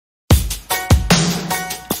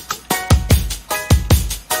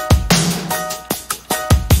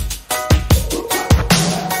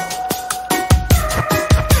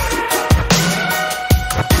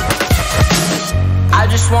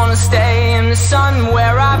sun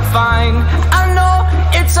where I find. I know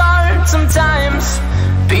it's hard sometimes,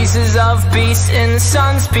 pieces of peace in the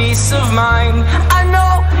sun's peace of mind. I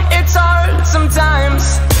know it's hard sometimes,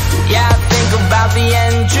 yeah, I think about the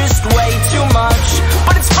end just way too much.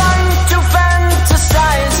 But it's fun to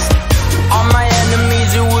fantasize on my enemies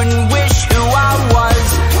who wouldn't wish who I was.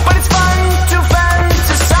 But it's fun to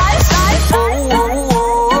fantasize. Oh, oh,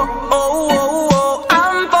 oh, oh, oh, oh,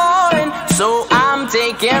 I'm falling, so I'm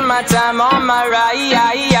taking my time on my ride.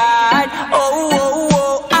 Oh, oh,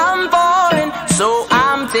 oh, I'm falling, so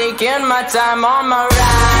I'm taking my time on my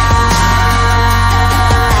ride.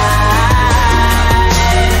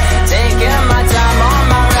 Taking my time on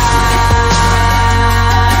my ride.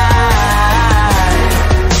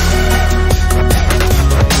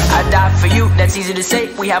 I die for you, that's easy to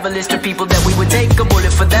say. We have a list of people that we would take. A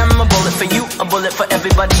bullet for them, a bullet for you, a bullet for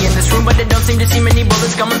everybody in this room. But they don't seem to see many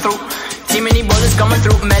bullets coming through. See many bullets coming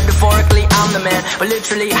through. Metaphorically, I'm the man, but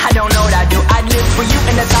literally, I don't know what I do. I'd live for you,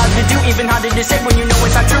 and that's hard to do. Even harder to say when you know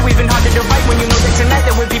it's not true. Even harder to write when you know that tonight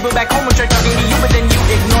there were people back home who tried talking to you, but then you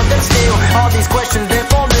ignored them still. All these questions, they're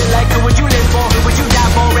forming like, who would you live for? Who would you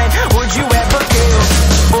die for? And would you ever kill?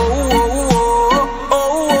 Oh, oh, oh,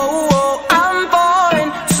 oh, oh, oh, I'm falling,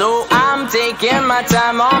 so I'm taking my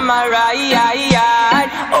time on my ride.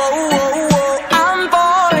 Oh, oh, oh, I'm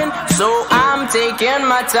falling, so I'm taking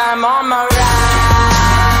my time on my ride.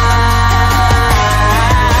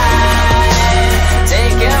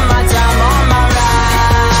 Taking my time on my ride.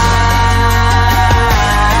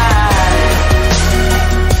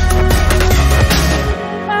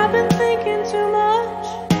 I've been thinking too much.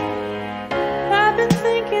 I've been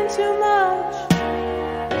thinking too much.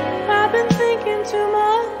 I've been thinking too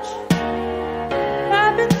much.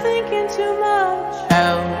 I've been thinking too much.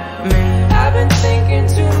 Help me. I've been thinking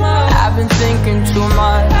too much. I've been thinking too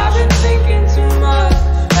much. I've been thinking too much.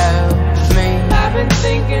 Help me. I've been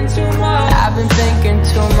thinking too much. I've been thinking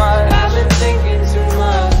too much. I've been thinking too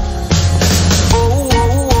much. Oh,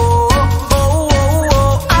 oh, oh, oh, oh,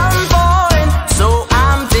 oh, I'm falling, so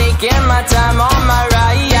I'm taking my time on my ride.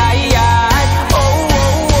 Oh,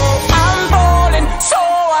 oh, oh, I'm falling, so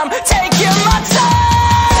I'm taking my time.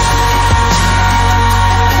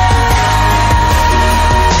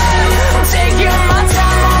 Taking my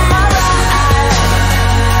time on my ride.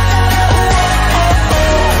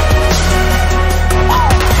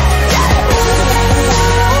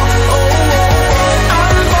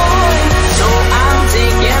 I'm falling, so I'm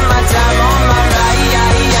taking my time on my ride.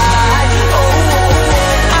 Oh,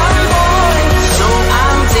 I'm falling, so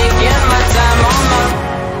I'm taking my time on my.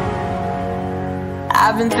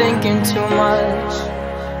 I've been thinking too much.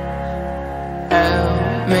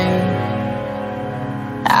 Help me.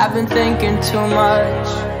 I've been thinking too much.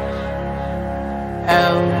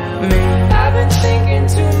 Help me. I've been thinking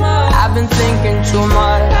too much. I've been thinking too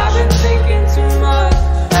much. I've been thinking